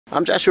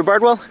I'm Joshua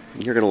Bardwell,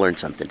 and you're going to learn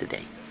something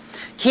today.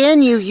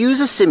 Can you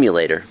use a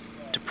simulator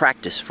to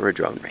practice for a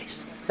drone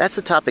race? That's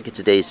the topic of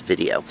today's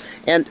video.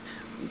 And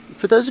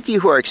for those of you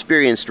who are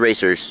experienced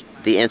racers,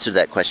 the answer to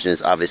that question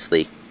is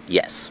obviously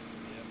yes.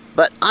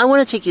 But I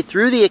want to take you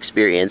through the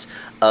experience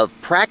of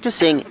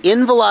practicing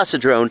in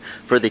Velocidrone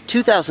for the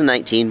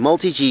 2019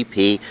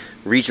 MultiGP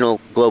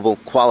Regional Global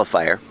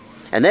Qualifier.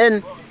 And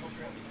then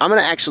I'm going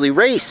to actually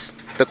race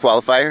the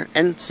qualifier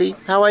and see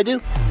how I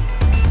do.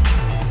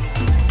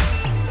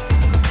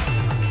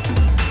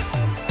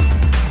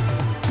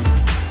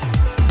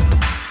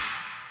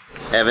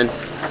 Evan,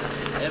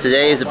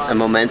 today is a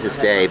momentous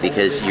day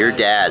because your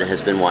dad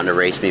has been wanting to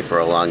race me for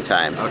a long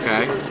time.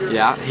 Okay,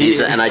 yeah.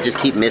 And I just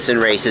keep missing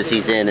races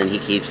he's in, and he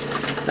keeps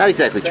not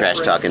exactly trash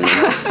talking me,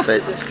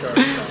 but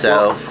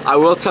so. Well, I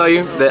will tell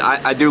you that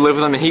I do live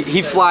with him, and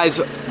he flies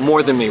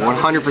more than me,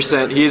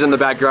 100%. He's in the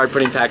backyard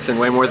putting packs in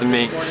way more than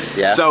me.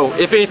 Yeah. So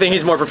if anything,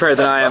 he's more prepared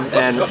than I am,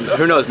 and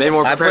who knows, maybe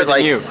more prepared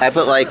than you. I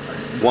put like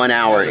 1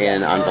 hour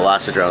in on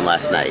Velocidrone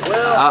last night.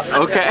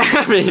 Okay,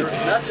 I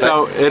mean,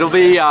 so it'll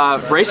be,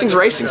 racing's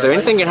racing, so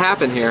anything can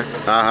happen here.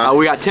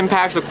 We got 10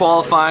 packs of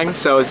qualifying,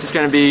 so it's just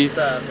going to be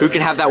who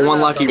can have that one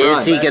lucky run.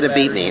 Is he going to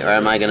beat me, or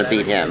am I going to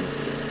beat him?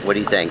 What do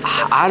you think?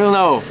 I don't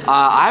know.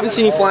 I haven't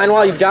seen you fly in a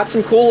while. You've got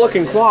some cool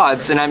looking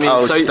quads, and I mean,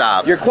 oh, so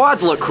stop. Your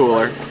quads look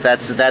cooler.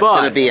 That's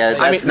going to be a,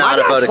 that's not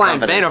a vote of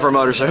confidence. My dad's flying Vanover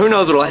motor, so who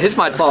knows what his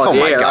might fall in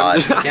the air.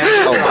 God.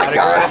 Oh my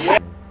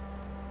god.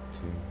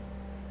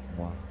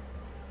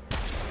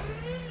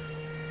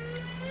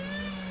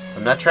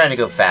 I'm not trying to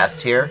go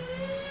fast here,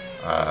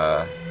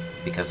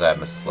 because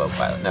I'm a slow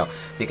pilot. No,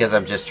 because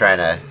I'm just trying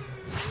to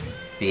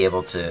be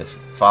able to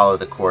follow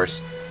the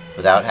course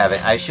without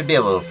having... I should be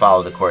able to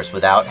follow the course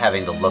without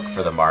having to look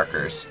for the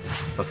markers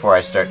before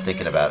I start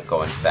thinking about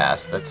going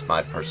fast. That's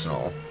my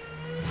personal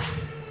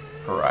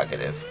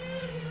prerogative.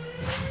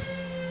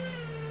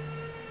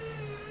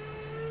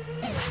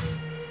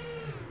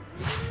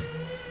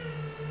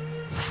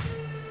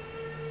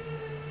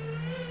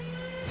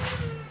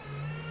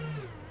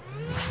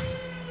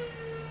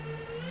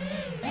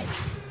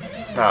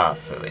 Ah,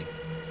 phooey.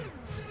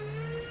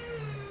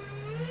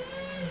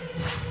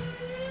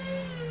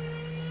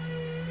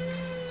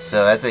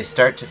 So as I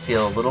start to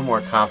feel a little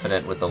more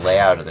confident with the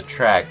layout of the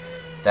track,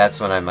 that's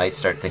when I might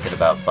start thinking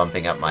about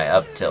bumping up my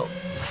up tilt.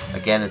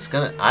 Again,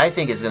 I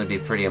think it's gonna be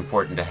pretty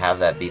important to have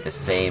that be the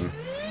same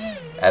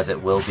as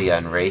it will be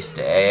on race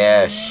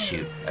day.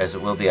 As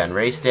it will be on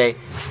race day,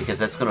 because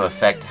that's gonna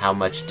affect how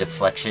much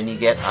deflection you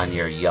get on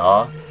your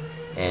yaw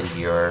and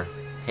your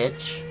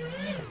pitch.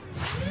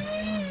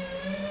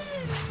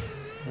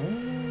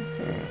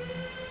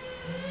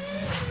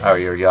 Oh,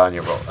 your yaw and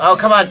your roll. Oh,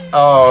 come on!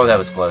 Oh, that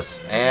was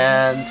close.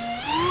 And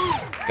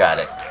got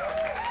it.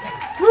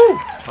 Woo!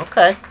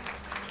 Okay.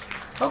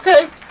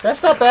 Okay,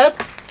 that's not bad.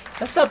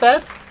 That's not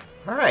bad.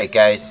 Alright,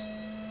 guys.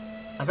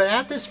 I've been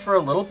at this for a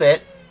little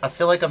bit. I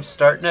feel like I'm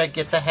starting to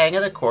get the hang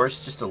of the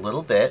course just a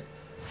little bit.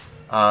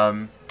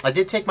 I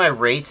did take my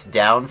rates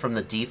down from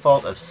the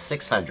default of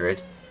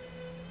 600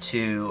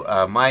 to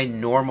my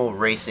normal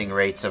racing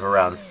rates of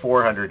around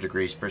 400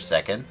 degrees per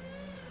second.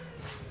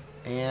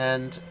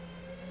 And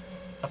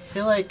I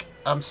feel like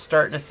I'm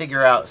starting to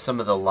figure out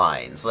some of the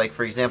lines. Like,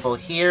 for example,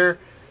 here,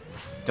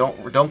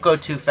 don't go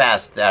too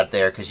fast out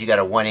there because you got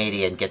a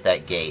 180 and get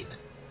that gate.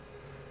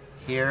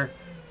 Here,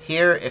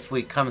 if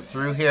we come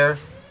through here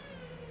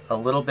a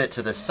little bit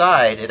to the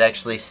side, it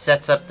actually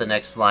sets up the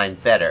next line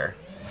better.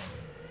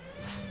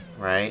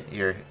 Right?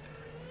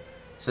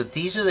 So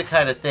these are the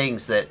kind of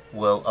things that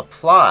will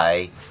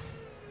apply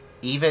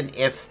even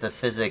if the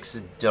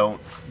physics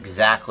don't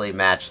exactly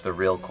match the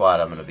real quad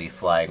I'm going to be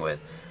flying with.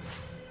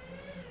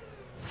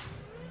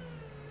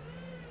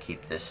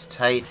 Keep this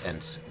tight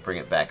and bring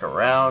it back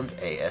around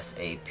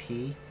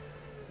ASAP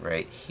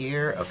right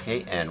here.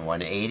 Okay, and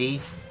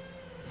 180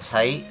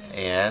 tight,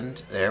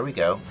 and there we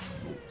go.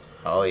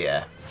 Oh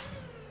yeah.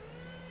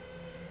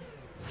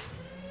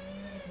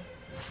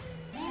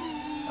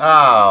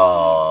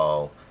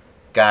 Oh,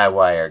 guy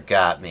wire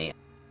got me.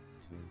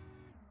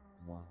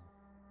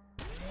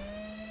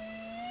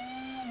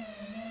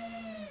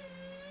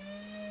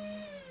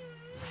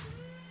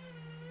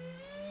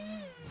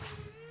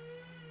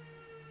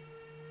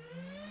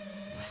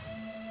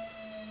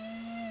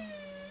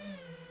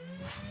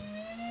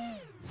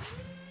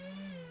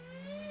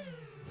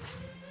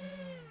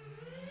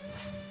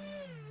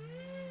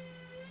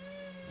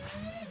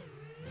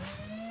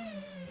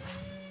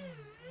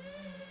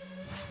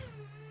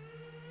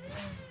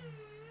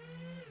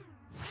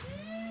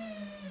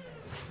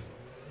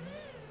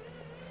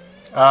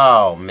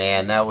 Oh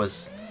man, that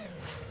was...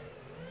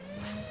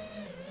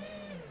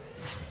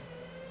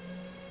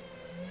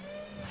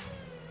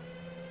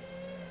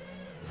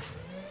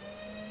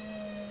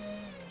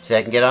 See,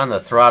 I can get on the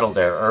throttle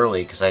there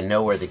early because I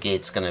know where the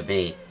gate's going to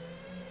be.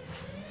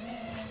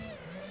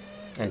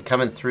 And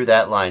coming through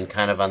that line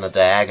kind of on the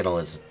diagonal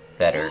is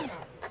better.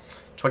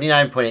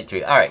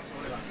 29.83. All right.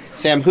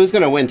 Sam, who's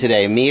going to win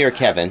today, me or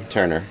Kevin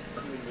Turner?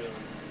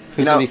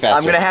 Who's going to be faster?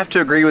 I'm going to have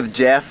to agree with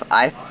Jeff.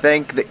 I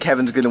think that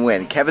Kevin's going to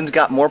win. Kevin's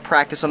got more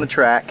practice on the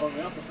track,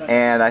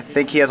 and I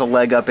think he has a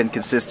leg up in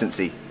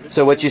consistency.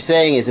 So what you're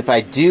saying is if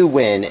I do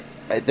win,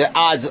 the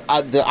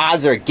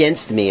odds are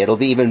against me. It'll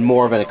be even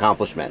more of an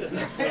accomplishment.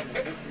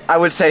 I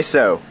would say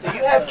so.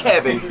 You have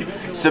Kevin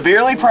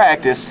severely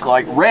practiced,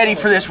 like ready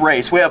for this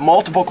race. We have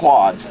multiple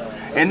quads.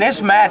 In this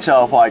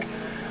matchup, like,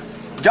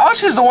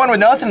 Josh is the one with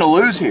nothing to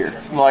lose here.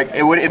 Like,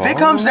 if it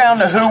comes down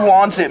to who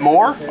wants it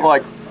more,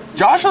 like,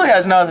 Josh really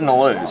has nothing to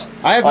lose.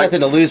 I have nothing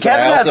to lose, but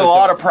Kevin has a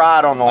lot of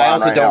pride on the line. I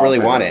also right don't now, really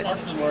want it.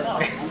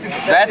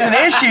 That's an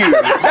issue.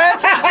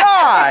 That's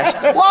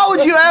Josh. Why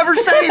would you ever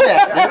say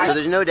that? So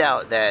there's no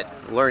doubt that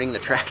learning the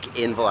track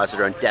in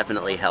Velocidrone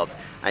definitely helped.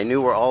 I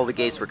knew where all the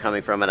gates were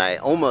coming from, and I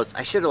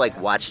should have like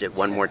watched it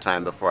one more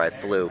time before I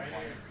flew.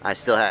 I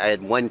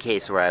had one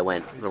case where I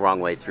went the wrong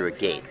way through a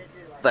gate,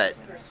 but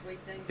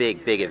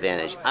big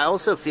advantage. I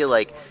also feel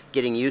like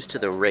getting used to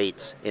the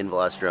rates in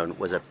Velocidrone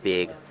was a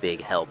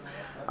big help.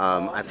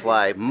 I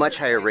fly much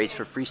higher rates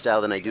for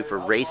freestyle than I do for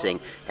racing,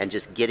 and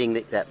just getting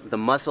the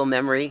muscle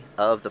memory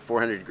of the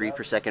 400 degree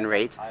per second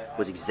rates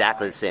was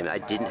exactly the same. I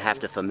didn't have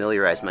to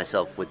familiarize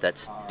myself with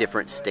that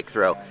different stick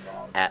throw.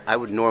 I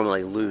would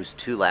normally lose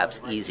 2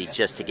 laps easy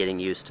just to getting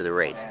used to the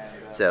rates.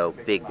 So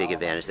big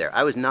advantage there.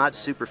 I was not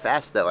super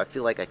fast though. I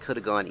feel like I could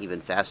have gone even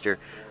faster,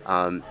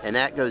 and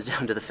that goes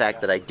down to the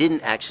fact that I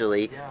didn't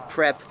actually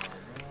prep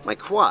my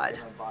quad.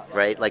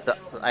 Right,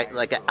 I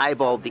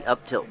eyeballed the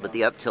up tilt, but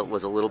the up tilt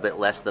was a little bit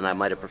less than I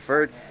might have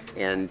preferred,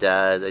 and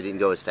I didn't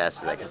go as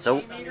fast as I could.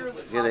 So you're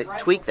gonna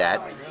tweak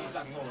that.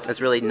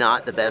 That's really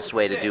not the best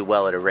way to do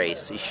well at a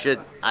race.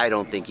 I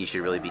don't think you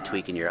should really be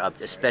tweaking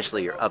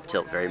especially your up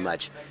tilt very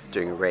much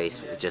during a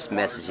race. It just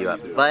messes you up.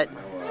 But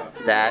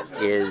that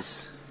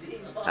is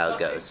how it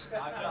goes.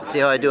 Let's see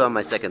how I do on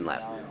my second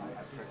lap.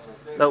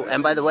 Oh,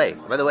 and by the way,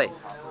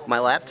 my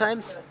lap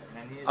times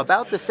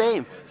about the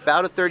same,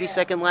 about a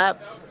 30-second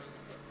lap.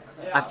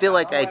 I feel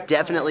like I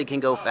definitely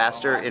can go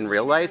faster in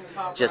real life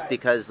just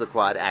because the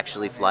quad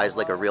actually flies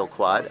like a real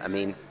quad. I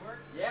mean,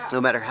 no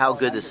matter how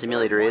good the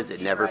simulator is,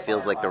 it never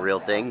feels like the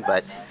real thing,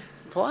 but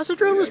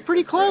Velocidrone was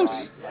pretty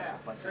close.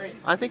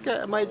 I think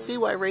I might see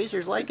why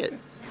racers like it.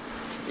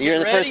 You're in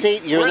the first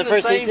heat? You're in the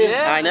first heat too?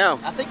 Yeah. I know.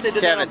 I think they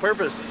did that on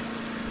purpose.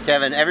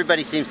 Kevin,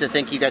 everybody seems to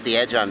think you got the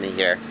edge on me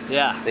here.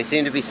 Yeah. They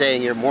seem to be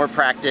saying you're more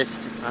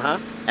practiced,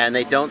 and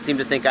they don't seem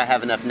to think I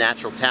have enough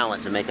natural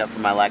talent to make up for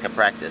my lack of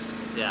practice.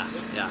 Yeah,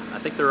 I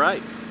think they're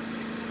right.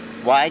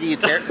 Why do you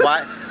care?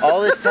 Why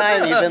all this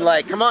time you've been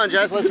like, come on,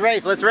 Josh, let's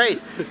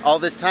race. All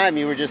this time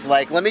you were just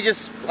like, I'm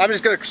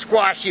just gonna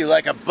squash you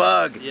like a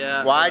bug.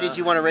 Yeah. Why did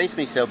you want to race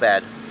me so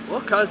bad? Well,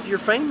 because you're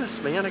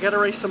famous, man. I gotta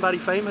race somebody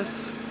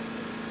famous.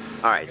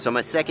 All right, so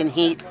my second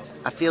heat,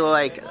 I feel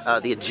like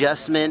the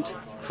adjustment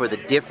for the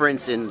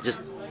difference in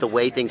just the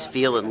way things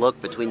feel and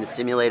look between the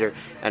simulator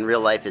and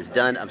real life is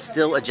done. I'm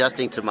still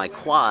adjusting to my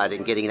quad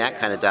and getting that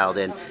kind of dialed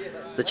in.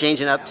 The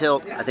change in up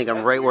tilt, I think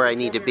I'm right where I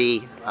need to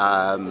be.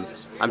 I'm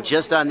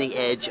just on the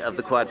edge of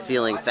the quad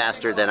feeling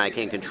faster than I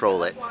can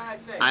control it.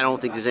 I don't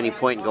think there's any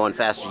point in going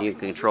faster than you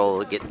can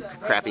control, getting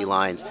crappy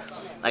lines.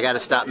 I got to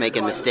stop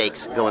making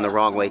mistakes going the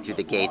wrong way through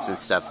the gates and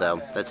stuff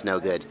though. That's no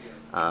good.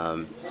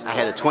 I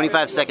had a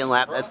 25-second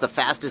lap. That's the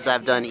fastest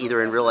I've done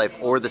either in real life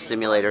or the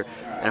simulator.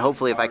 And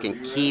hopefully if I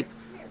can keep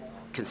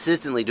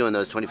consistently doing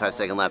those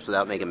 25-second laps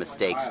without making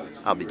mistakes,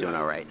 I'll be doing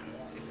all right.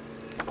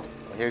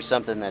 Here's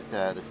something that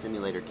the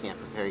simulator can't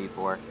prepare you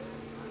for.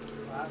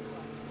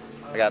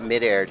 I got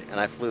mid-aired and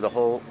I flew the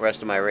whole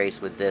rest of my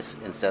race with this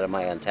instead of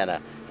my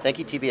antenna. Thank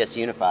you TBS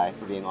Unify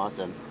for being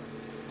awesome.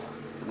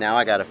 Now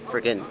I gotta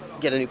freaking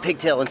get a new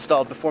pigtail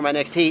installed before my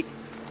next heat.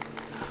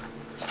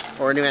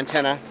 Or a new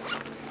antenna.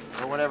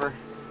 Or whatever.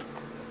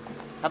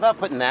 How about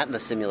putting that in the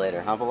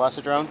simulator, huh,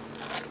 Velocidrone?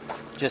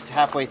 Just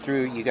halfway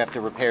through you have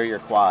to repair your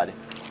quad.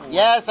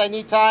 Yes, I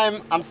need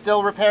time. I'm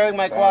still repairing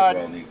my quad.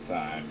 Bardwell needs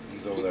time.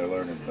 He's over there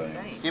learning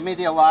things. Give me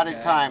the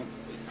allotted time.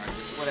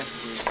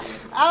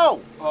 Ow!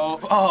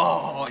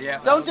 Oh, yeah.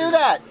 Don't do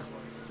that!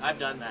 I've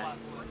done that.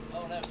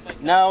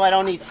 No, I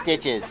don't need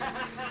stitches.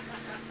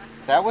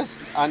 That was,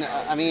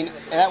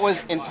 that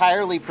was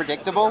entirely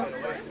predictable,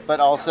 but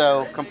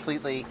also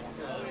completely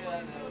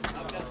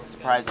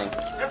surprising.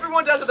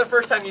 Everyone does it the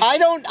first time you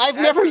I've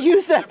never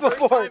used that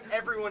before.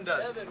 Everyone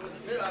does it.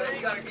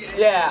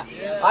 Yeah.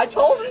 I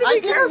told him to be I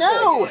didn't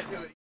know.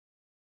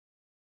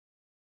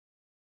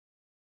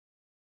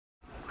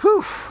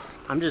 Whew.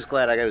 I'm just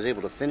glad I was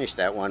able to finish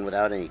that one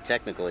without any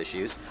technical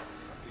issues.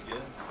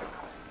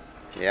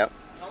 Yep.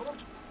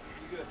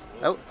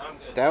 Oh,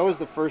 that was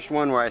the first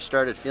one where I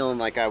started feeling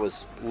like I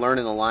was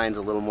learning the lines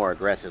a little more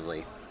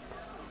aggressively.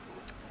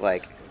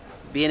 Like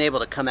being able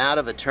to come out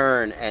of a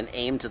turn and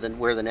aim to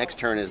where the next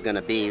turn is going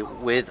to be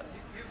with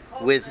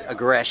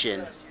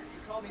aggression,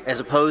 as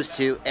opposed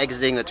to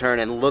exiting the turn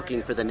and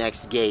looking for the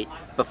next gate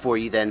before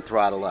you then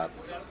throttle up.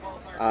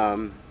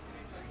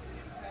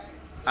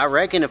 I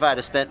reckon if I'd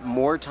have spent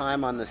more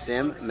time on the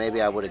sim,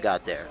 maybe I would have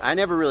got there. I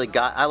never really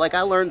got, I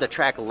learned the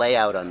track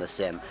layout on the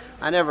sim.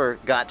 I never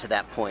got to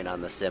that point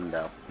on the sim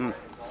though.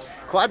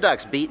 Quad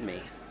Doc's beaten me.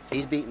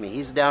 He's beaten me.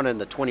 He's down in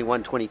the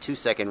 21, 22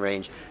 second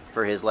range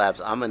for his laps.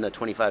 I'm in the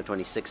 25,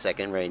 26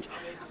 second range.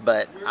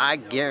 But I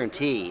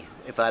guarantee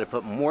if I'd have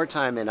put more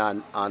time in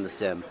on the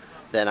sim,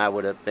 then I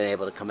would have been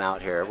able to come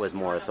out here with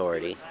more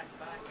authority.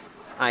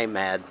 I ain't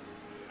mad.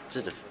 It's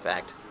just a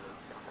fact.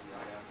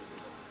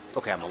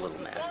 Okay, I'm a little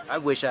mad. I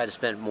wish I'd have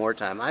spent more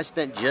time. I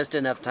spent just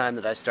enough time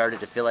that I started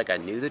to feel like I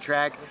knew the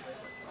track.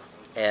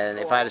 And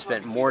if I'd have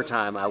spent more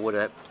time, I would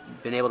have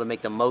been able to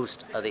make the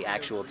most of the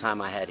actual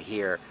time I had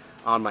here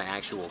on my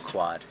actual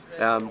quad.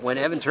 When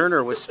Evan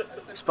Turner was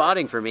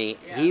spotting for me,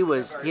 he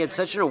had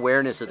such an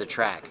awareness of the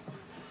track.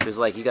 It was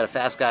like you got a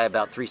fast guy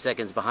about 3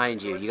 seconds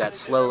behind you. You got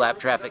slow lap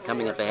traffic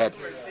coming up ahead.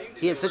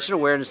 He had such an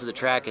awareness of the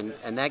track, and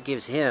that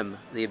gives him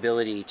the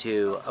ability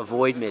to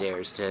avoid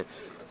mid-airs, to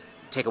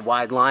take a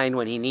wide line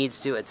when he needs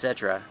to,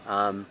 etc.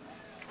 And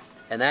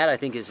that, I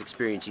think, is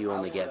experience you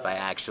only get by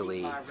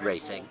actually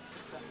racing.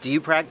 Do you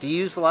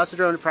use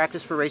Velocidrone to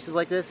practice for races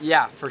like this?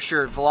 Yeah, for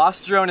sure.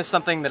 Velocidrone is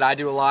something that I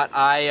do a lot.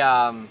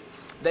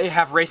 They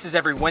have races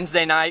every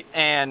Wednesday night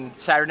and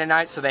Saturday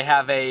night, so they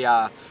have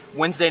a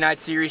Wednesday night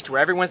series to where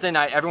every Wednesday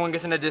night everyone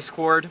gets in a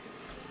Discord,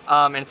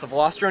 and it's a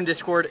Velocidrone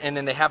Discord, and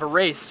then they have a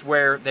race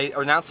where they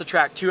announce the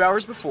track 2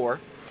 hours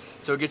before,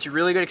 so it gets you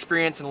really good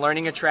experience in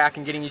learning a track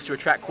and getting used to a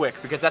track quick,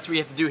 because that's what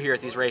you have to do here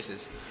at these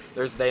races.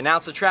 They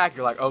announce the track,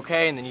 you're like,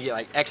 okay, and then you get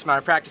like X amount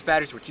of practice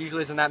batteries, which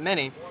usually isn't that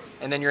many,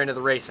 and then you're into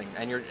the racing,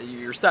 and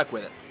you're stuck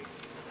with it.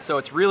 So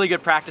it's really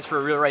good practice for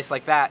a real race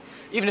like that,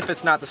 even if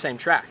it's not the same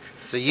track.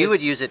 So you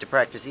would use it to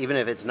practice even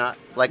if it's not,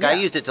 like I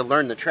used it to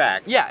learn the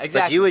track. Yeah,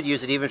 exactly. But you would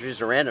use it even if it's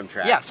just a random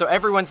track. Yeah, so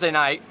every Wednesday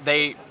night,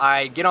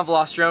 I get on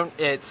Velocidrone,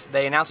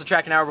 they announce the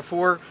track an hour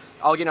before,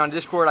 I'll get on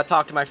Discord, I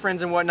talk to my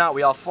friends and whatnot,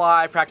 we all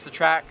fly, practice the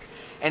track,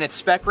 and it's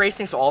spec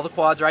racing, so all the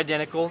quads are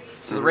identical,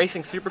 so the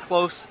racing's super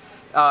close.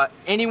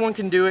 Anyone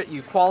can do it,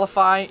 you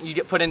qualify, you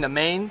get put into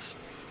mains,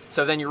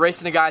 so then you're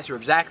racing the guys who are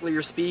exactly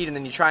your speed, and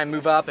then you try and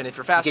move up, and if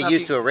you're fast enough... You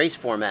get used to a race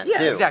format, too.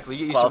 Yeah, exactly.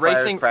 You get used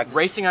to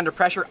racing under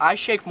pressure. I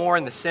shake more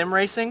in the sim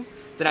racing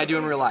than I do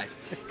in real life,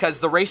 because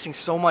the racing's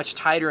so much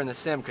tighter in the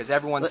sim, because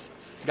everyone's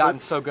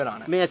gotten so good on it.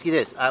 Let me ask you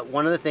this.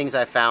 One of the things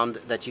I found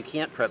that you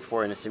can't prep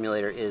for in a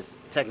simulator is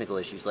technical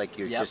issues, like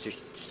your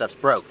stuff's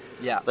broke.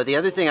 Yeah. But the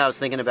other thing I was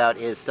thinking about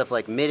is stuff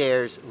like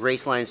mid-airs,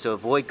 race lines to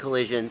avoid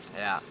collisions.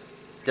 Yeah.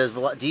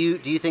 Do you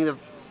think of...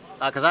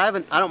 Because I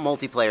don't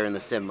multiplayer in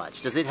the sim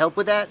much. Does it help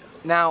with that?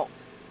 Now,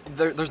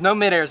 there's no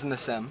mid-airs in the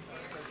sim.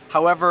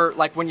 However,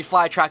 like when you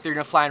fly a track that you're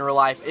going to fly in real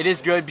life, it is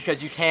good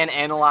because you can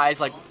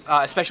analyze, like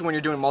especially when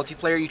you're doing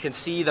multiplayer, you can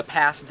see the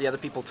paths that the other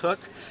people took.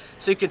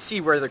 So you can see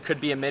where there could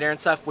be a mid-air and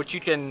stuff, which you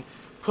can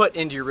put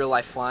into your real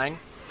life flying.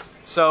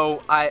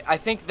 So I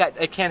think that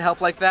it can help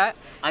like that.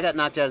 I got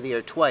knocked out of the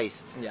air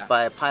twice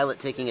by a pilot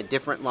taking a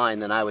different line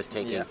than I was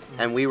taking,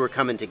 and we were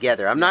coming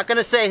together. I'm not going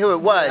to say who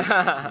it was.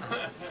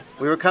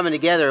 We were coming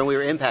together and we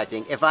were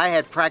impacting. If I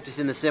had practiced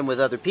in the sim with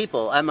other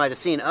people, I might have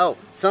seen, oh,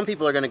 some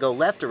people are going to go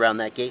left around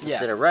that gate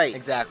instead of right.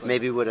 Exactly.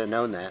 Maybe would have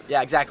known that.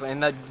 Yeah, exactly.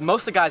 And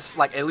most of the guys,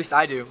 like at least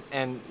I do,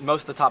 and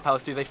most of the top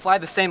pilots do, they fly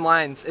the same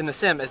lines in the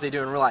sim as they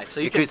do in real life. So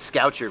you could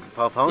scout your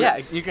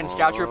opponents. Yeah, you can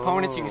scout your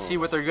opponents. You can see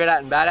what they're good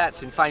at and bad at,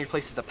 so you can find your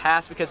places to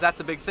pass, because that's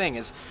the big thing,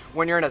 is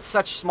when you're in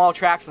such small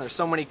tracks and there's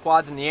so many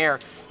quads in the air,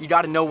 you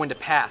got to know when to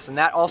pass. And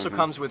that also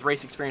comes with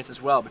race experience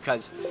as well,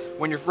 because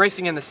when you're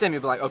racing in the sim,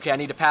 you'll be like, okay, I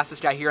need to pass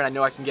this guy here, and I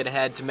know I can get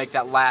ahead to make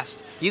that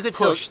last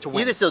push to win.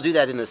 You could still do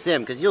that in the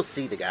sim, because you'll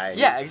see the guy.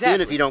 Yeah, exactly.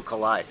 Even if you don't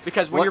collide.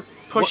 Because when you're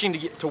pushing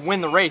to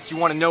win the race, you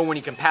want to know when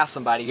you can pass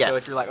somebody. Yeah. So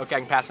if you're like, okay, I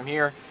can pass him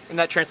here, and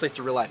that translates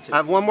to real life too. I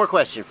have one more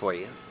question for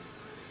you.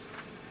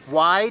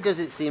 Why does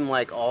it seem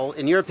like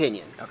in your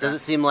opinion, does it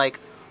seem like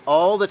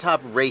all the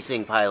top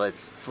racing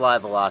pilots fly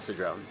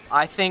Velocidrone?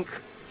 I think,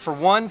 for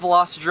one,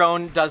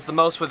 Velocidrone does the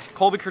most with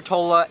Colby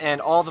Curtola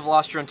and all the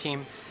Velocidrone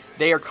team.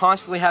 They are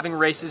constantly having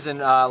races, and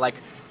like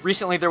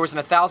recently there was an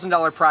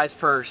 $1,000 prize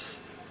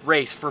purse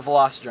race for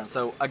Velocidrone.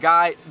 So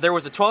there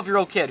was a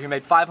 12-year-old kid who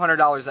made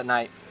 $500 that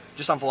night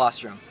just on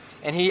Velocidrone.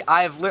 And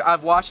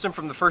I've watched him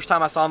from the first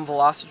time I saw him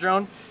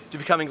Velocidrone to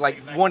becoming like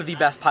one of the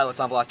best pilots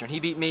on Velocidrone. He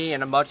beat me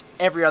and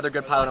every other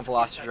good pilot on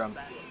Velocidrone.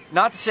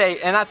 Not to say,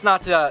 and that's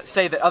not to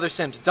say that other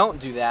sims don't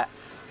do that,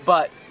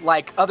 but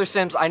like other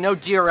sims, I know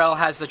DRL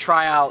has the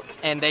tryouts,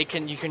 and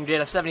you can get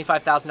a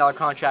 $75,000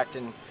 contract,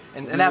 and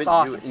that's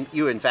awesome.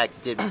 You in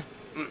fact did.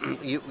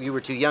 You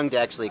were too young to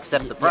actually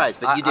accept the prize,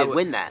 but you did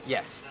win that.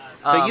 Yes.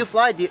 So you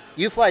fly DRL.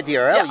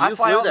 Yeah, you I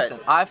fly all that. this.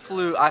 I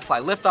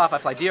fly liftoff. I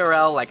fly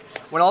DRL. Like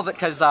when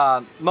because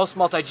most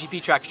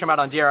MultiGP tracks come out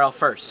on DRL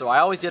first, so I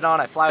always did on.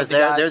 I fly with the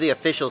guys. They're the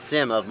official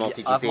sim of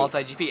MultiGP. Of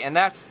MultiGP, and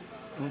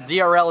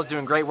DRL is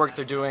doing great work.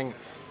 They're doing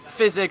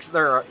physics.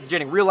 They're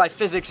getting real life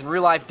physics and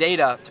real life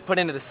data to put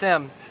into the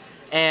sim,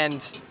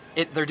 and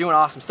they're doing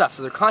awesome stuff.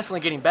 So they're constantly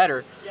getting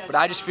better. But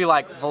I just feel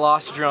like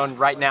Velocidrone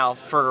right now,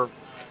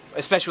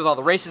 especially with all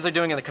the races they're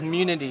doing and the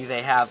community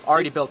they have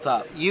already built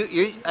up.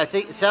 I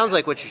think it sounds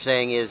like what you're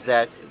saying is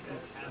that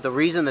the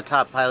reason the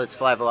top pilots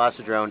fly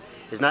Velocidrone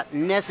is not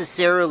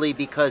necessarily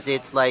because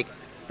it's like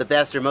the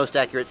best or most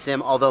accurate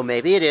sim, although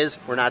maybe it is.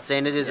 We're not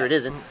saying it is or it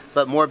isn't,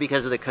 but more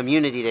because of the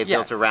community they've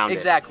built around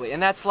exactly. And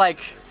that's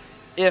like,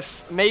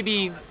 if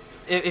maybe,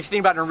 if you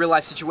think about it in a real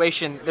life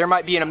situation, there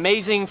might be an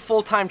amazing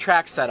full-time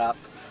track setup,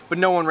 but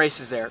no one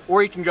races there.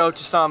 Or you can go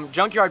to some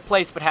junkyard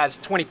place but has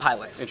 20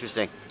 pilots.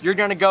 Interesting. You're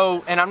gonna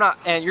go,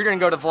 and you're gonna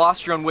go to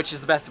Velocidrone, which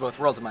is the best of both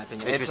worlds in my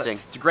opinion. Interesting.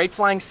 It's a great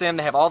flying sim.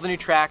 They have all the new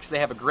tracks. They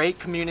have a great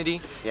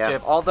community. Yeah. So you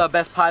have all the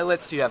best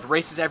pilots. You have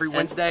races every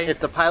Wednesday. If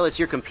the pilots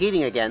you're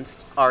competing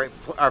against are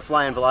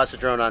flying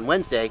Velocidrone on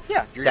Wednesday,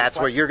 yeah, that's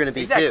where you're gonna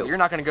be too. You're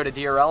not gonna go to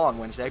DRL on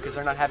Wednesday because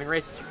they're not having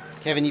races.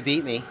 Kevin, you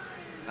beat me.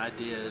 I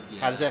did.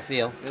 Yeah. How does that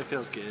feel? It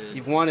feels good.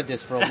 You've wanted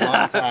this for a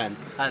long time.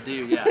 I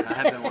do, yeah. I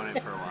have been wanting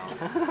it for a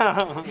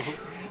while.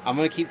 I'm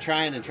going to keep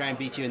trying and try and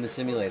beat you in the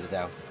simulator,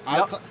 though.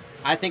 Yep.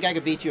 I think I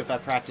could beat you if I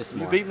practice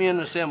more. You beat me in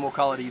the sim, we'll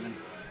call it even.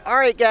 All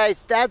right,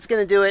 guys, that's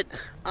going to do it.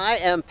 I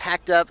am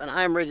packed up, and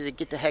I'm ready to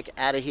get the heck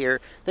out of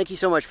here. Thank you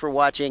so much for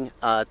watching.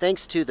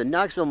 Thanks to the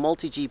Knoxville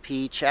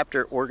MultiGP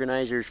chapter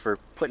organizers for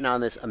putting on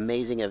this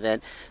amazing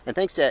event. And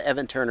thanks to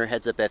Evan Turner,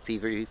 Heads Up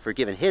FPV, for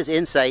giving his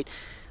insight.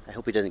 I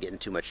hope he doesn't get in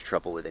too much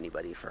trouble with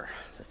anybody for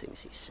the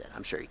things he said.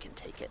 I'm sure he can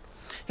take it.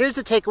 Here's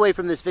the takeaway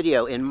from this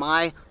video. In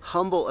my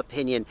humble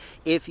opinion,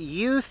 if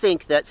you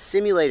think that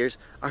simulators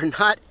are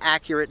not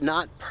accurate,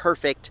 not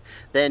perfect,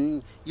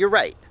 then you're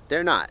right.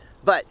 They're not.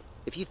 But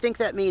if you think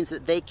that means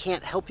that they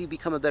can't help you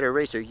become a better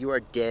racer, you are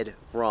dead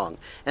wrong.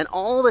 And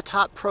all the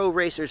top pro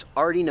racers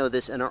already know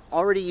this and are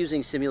already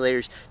using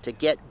simulators to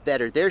get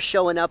better. They're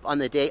showing up on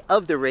the day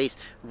of the race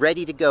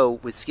ready to go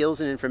with skills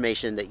and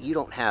information that you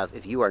don't have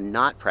if you are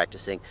not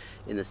practicing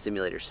in the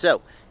simulator.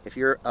 So if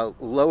you're a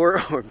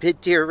lower or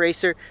mid-tier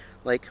racer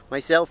like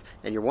myself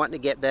and you're wanting to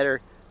get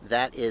better,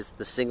 that is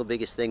the single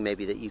biggest thing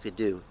maybe that you could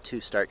do to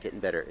start getting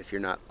better if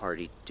you're not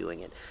already doing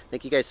it.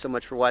 Thank you guys so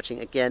much for watching.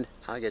 Again,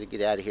 I got to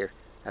get out of here.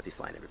 Happy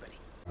flying, everybody.